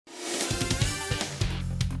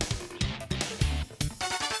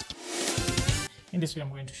in this video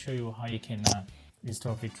I'm going to show you how you can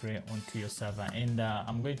install V2ray onto your server, and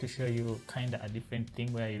I'm going to show you kind of a different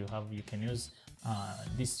thing where you can use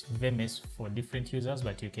this VMS for different users,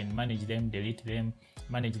 but you can manage them, delete them,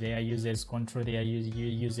 manage their users, control their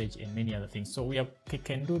usage, and many other things. So we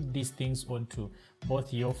can do these things onto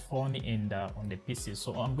both your phone and on the PC.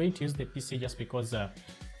 So I'm going to use the PC just because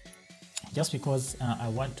I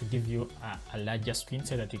want to give you a larger screen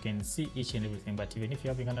so that you can see each and everything. But even if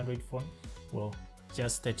you're having an Android phone, well,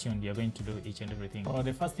 just stay tuned, you're going to do each and everything. So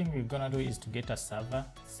the first thing we're gonna do is to get a server.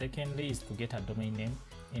 Secondly is to get a domain name,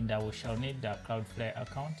 and we shall need the Cloudflare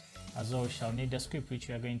account. As well, we shall need the script which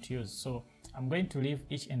we are going to use. So I'm going to leave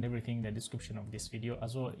each and everything in the description of this video.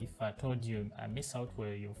 As well, if I told you I miss out, well,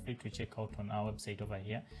 you're free to check out on our website over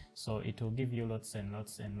here. So it will give you lots and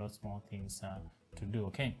lots more things to do.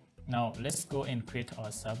 Okay, now let's go and create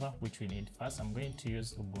our server, which we need. First, I'm going to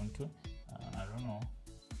use Ubuntu. I don't know.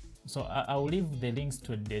 So I'll leave the links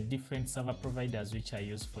to the different server providers which I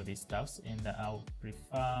use for these stuffs, and I'll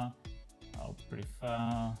prefer,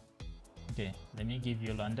 okay, let me give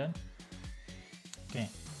you London. Okay,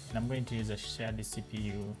 and I'm going to use a shared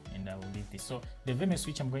CPU, and I will leave this. So the VMS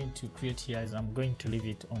which I'm going to create here is I'm going to leave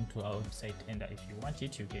it onto our website, and if you want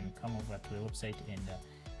it, you can come over to the website and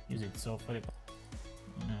use it. So for the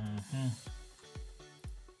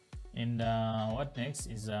and what next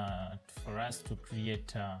is for us to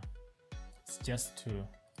create it's just to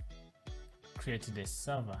create the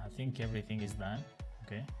server. I think everything is done.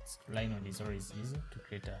 Okay, Linode is always easy to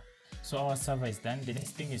create so our server is done. The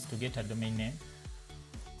next thing is to get a domain name.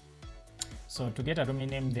 So to get a domain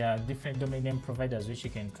name, there are different domain name providers which you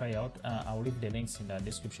can try out. I'll leave the links in the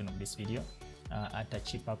description of this video at a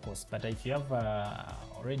cheaper cost. But if you have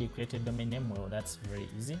already created domain name, well, that's very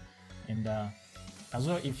easy. And as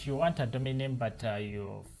well, if you want a domain name but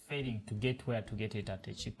you're failing to get where to get it at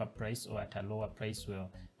a cheaper price or at a lower price,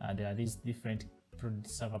 well, there are these different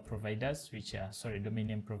server providers which are domain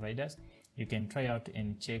name providers. You can try out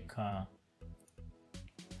and check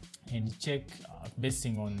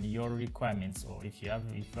basing on your requirements, or if you have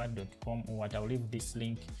 .com or what. I'll leave this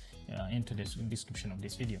link into the description of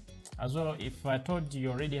this video. As well, if I told you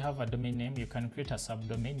already have a domain name, you can create a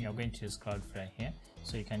subdomain. You're going to use Cloudflare here,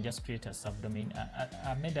 so you can just create a subdomain.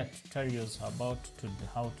 I made a tutorials about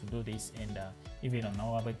how to do this, and even on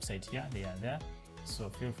our website here they are there, so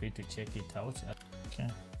feel free to check it out. Okay.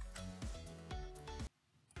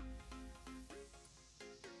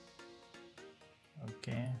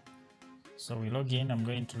 Okay, so we log in. I'm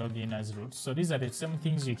going to log in as root. So these are the same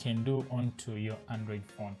things you can do onto your Android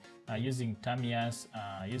phone using Tamiya's,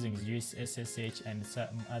 using SSH and some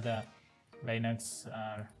other Linux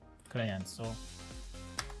clients. So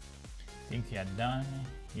I think we are done.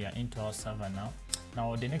 We are into our server now.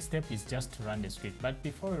 Now the next step is just to run the script. But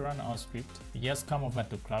before we run our script, you just come over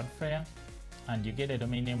to Cloudflare and you get a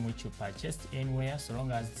domain name which you purchased anywhere, so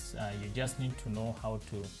long as you just need to know how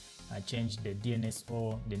to change the DNS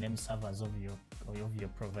or the name servers of your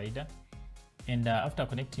provider. And after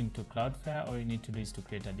connecting to Cloudflare, all you need to do is to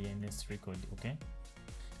create a DNS record. Okay,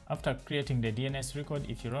 after creating the DNS record,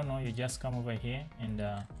 if you don't know, you just come over here and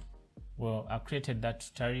well, I created that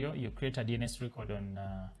tutorial. You create a DNS record on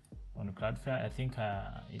Cloudflare. I think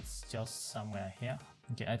it's just somewhere here.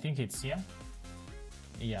 Okay, I think it's here.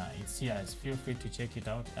 Yeah, it's here. Feel free to check it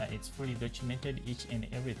out. It's fully documented, each and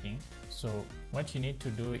everything. So what you need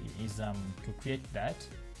to do is to create that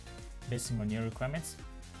based on your requirements,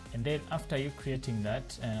 and then after you creating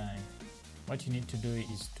that, what you need to do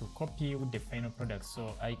is to copy the final product.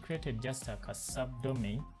 So I created just a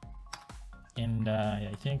subdomain, and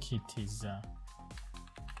I think it is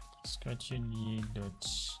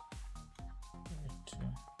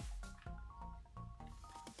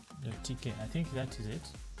scratchy.tk. I think that is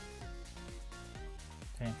it.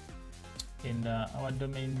 Okay, and our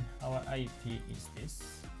domain, our IP is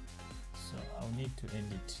this, so I'll need to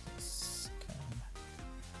edit this kind.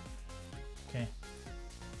 Okay,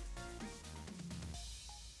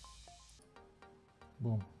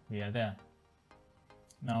 boom, we are there.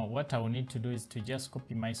 Now what I will need to do is to just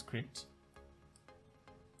copy my script.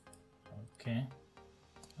 Okay,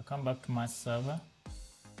 I'll come back to my server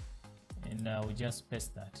and I will just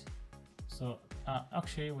paste that. So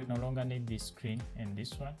actually we no longer need this screen and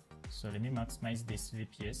this one, so let me maximize this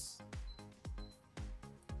VPS,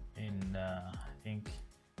 and I think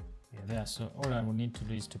we're there. So all I will need to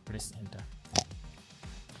do is to press enter.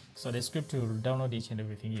 So the script will download each and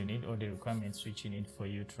everything you need, all the requirements which you need for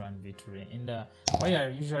you to run V2ray. And why I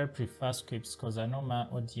usually prefer scripts, because I know my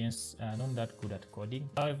audience are not that good at coding.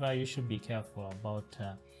 However, you should be careful about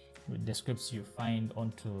with the scripts you find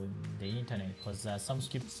onto the internet, because some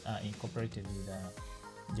scripts are incorporated with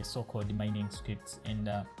the so-called mining scripts, and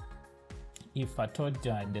if at all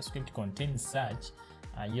the script contains such,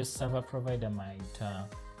 your server provider might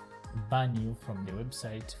ban you from the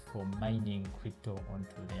website for mining crypto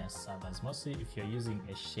onto their servers, mostly if you're using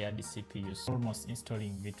a shared CPU, so almost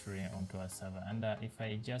installing V2ray onto a server. And if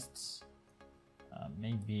I just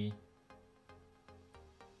maybe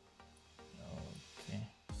okay,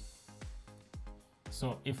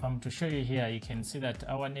 so if I'm to show you here, you can see that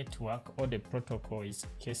our network or the protocol is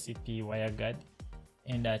KCP WireGuard,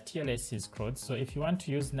 and TLS is CROD. So if you want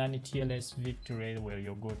to use non-TLS V2ray, well,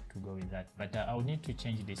 you're good to go with that, but I'll need to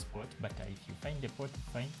change this port. But if you find the port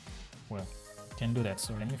fine, well, you can do that.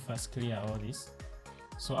 So let me first clear all this.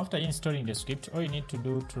 So after installing the script, all you need to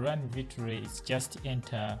do to run V2ray is just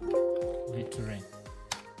enter V2ray,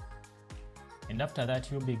 and after that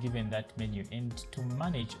you'll be given that menu. And to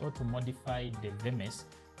manage or to modify the VMS,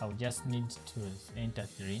 I'll just need to enter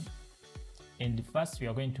 3, and first we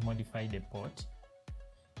are going to modify the port,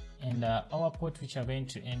 and our port which we are going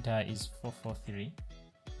to enter is 443.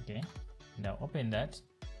 Okay, and I'll open that.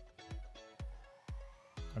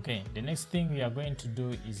 Okay, the next thing we are going to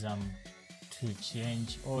do is to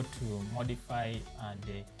change or to modify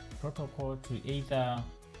the protocol to either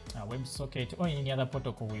WebSocket or any other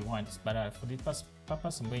protocol we want, but for this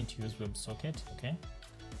purpose I'm going to use WebSocket. Okay,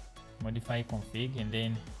 modify config, and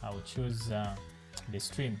then I'll choose the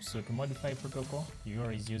stream. So to modify protocol, you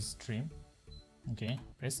always use stream. Okay,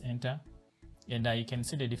 press enter, and you can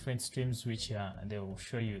see the different streams which they will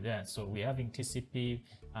show you there. So we're having TCP,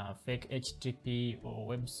 fake HTTP, or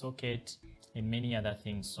WebSocket, and many other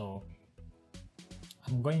things. So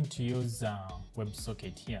I'm going to use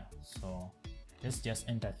WebSocket here. So let's just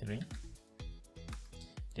enter 3.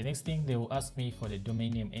 The next thing, they will ask me for the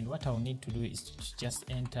domain name, and what I'll need to do is to just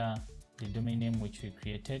enter the domain name which we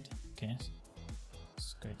created. Okay,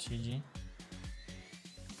 strategy.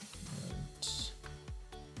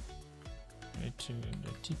 To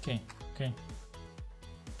the TK. Okay,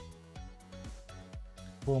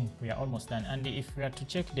 boom, we are almost done. And if we are to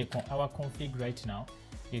check our config right now,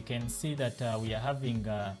 you can see that we are having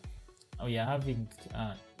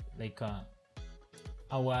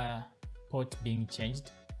our port being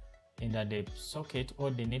changed, and the socket or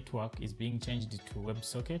the network is being changed to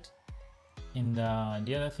WebSocket. And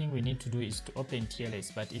the other thing we need to do is to open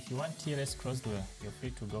TLS, but if you want TLS crossed, well, you're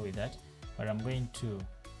free to go with that, but I'm going to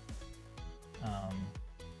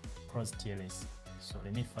cross TLS. So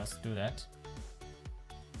let me first do that.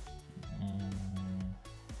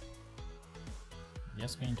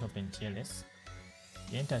 Just going to open TLS,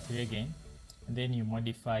 you enter 3 again, and then you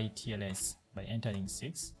modify TLS by entering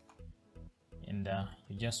 6, and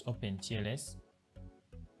you just open TLS,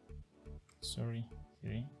 sorry,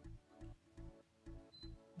 3,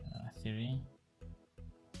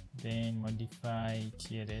 then modify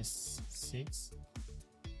TLS 6,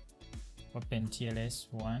 open TLS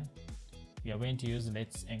 1, we are going to use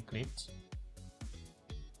Let's Encrypt,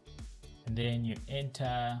 and then you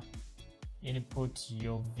input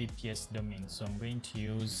your VPS domain. So I'm going to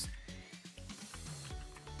use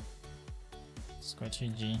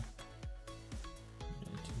strategy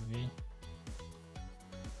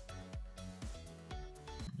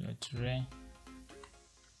V2ray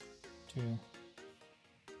to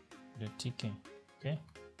the TK. Okay,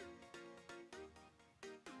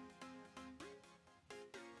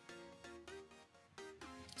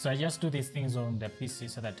 so I just do these things on the PC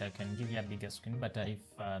so that I can give you a bigger screen, but if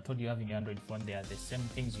I told you having an Android phone, they are the same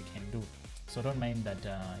things you can do. So don't mind that,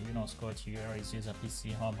 you know, Scott, you always use a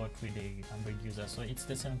PC, how about with the Android user? So it's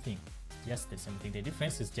the same thing, just the same thing. The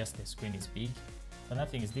difference is just the screen is big, but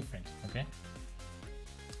nothing is different. Okay,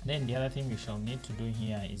 then the other thing we shall need to do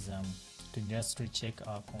here is to just recheck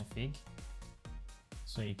our config.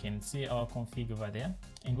 So you can see our config over there,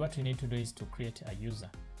 and what we need to do is to create a user.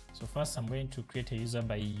 So first I'm going to create a user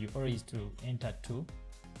by you always to enter 2,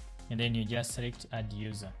 and then you just select add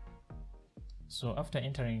user. So after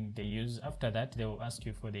entering the user, after that they will ask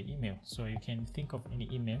you for the email. So you can think of any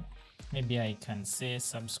email. Maybe I can say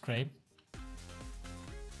subscribe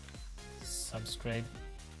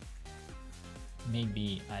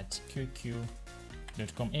maybe at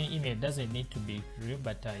qq.com. Any email doesn't need to be real,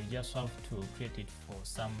 but you just have to create it for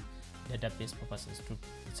some database purposes too.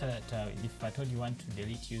 So that if at all you want to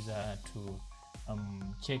delete user, to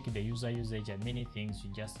check the user usage and many things,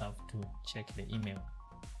 you just have to check the email.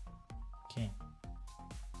 Okay,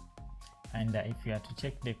 and if you are to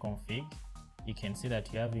check the config, you can see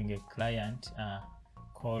that you're having a client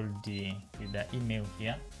called with the email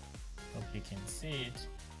here. Hope you can see it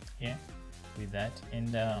here. with that.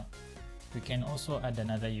 And we can also add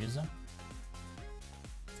another user,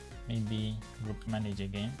 maybe group manage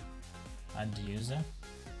again, add user,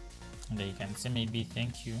 and you can say maybe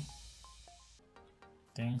thank you,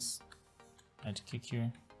 thanks at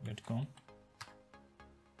qq.com.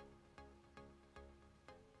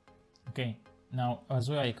 Okay, now as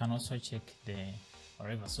well I can also check the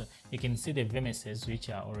whatever, so you can see the VMSs which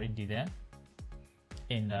are already there.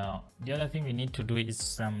 And the other thing we need to do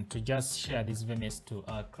is to just share this VMS to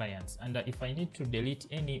our clients. And if I need to delete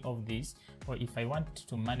any of these, or if I want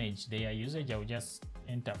to manage their usage, I will just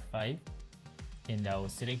enter 5 and I will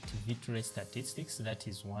select V2ray statistics, that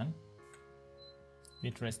is 1,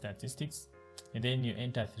 V2ray statistics, and then you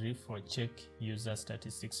enter 3 for check user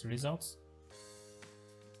statistics results.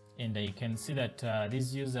 And you can see that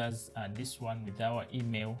these users are this one with our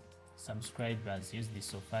email subscribers used this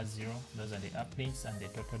so far 0. Those are the app links, and the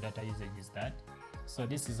total data usage is that. So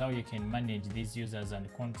this is how you can manage these users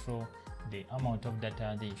and control the amount of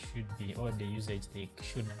data they should be, or the usage they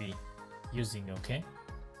should be using. Okay,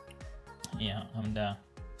 yeah. And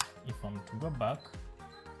if I'm to go back,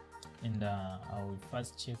 and I will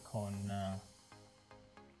first check on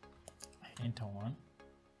enter 1,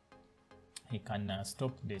 I can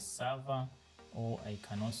stop the server, or I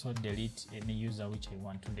can also delete any user which I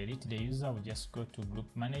want to delete. The user will just go to group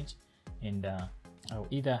manage, and I'll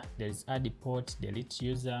either there is add port, delete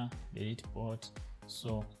user, delete port.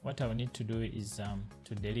 So what I will need to do is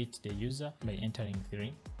to delete the user by entering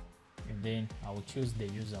 3, and then I will choose the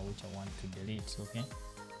user which I want to delete, okay,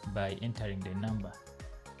 by entering the number.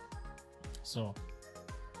 So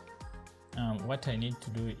what I need to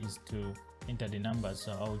do is to enter the numbers.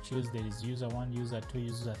 So I'll choose there is user 1, user 2,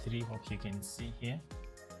 user 3. Hope you can see here.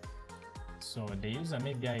 So the user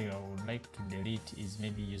maybe I would like to delete is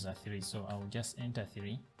maybe user 3, so I'll just enter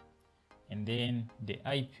 3, and then the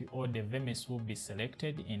IP or the VMS will be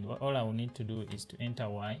selected, and all I will need to do is to enter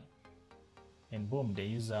Y, and boom, the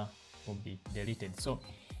user will be deleted. So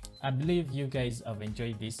I believe you guys have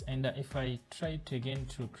enjoyed this, and if I try to again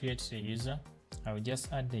to create a user, I will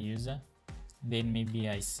just add the user, then maybe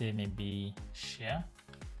I say maybe share.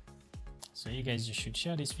 So you guys, you should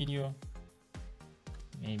share this video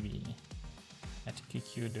maybe at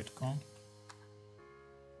qq.com.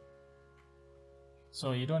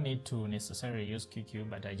 So you don't need to necessarily use QQ,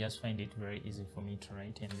 but I just find it very easy for me to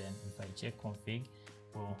write. And then if I check config,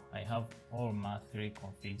 well, I have all my 3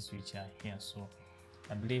 configs which are here. So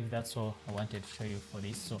I believe that's all I wanted to show you for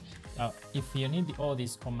this. So if you need all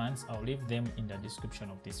these commands, I'll leave them in the description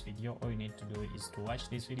of this video. All you need to do is to watch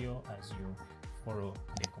this video as you follow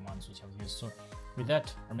the commands which I've used. So with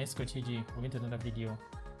that, I'm Scott. We'll meet in another video.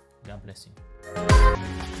 God bless you.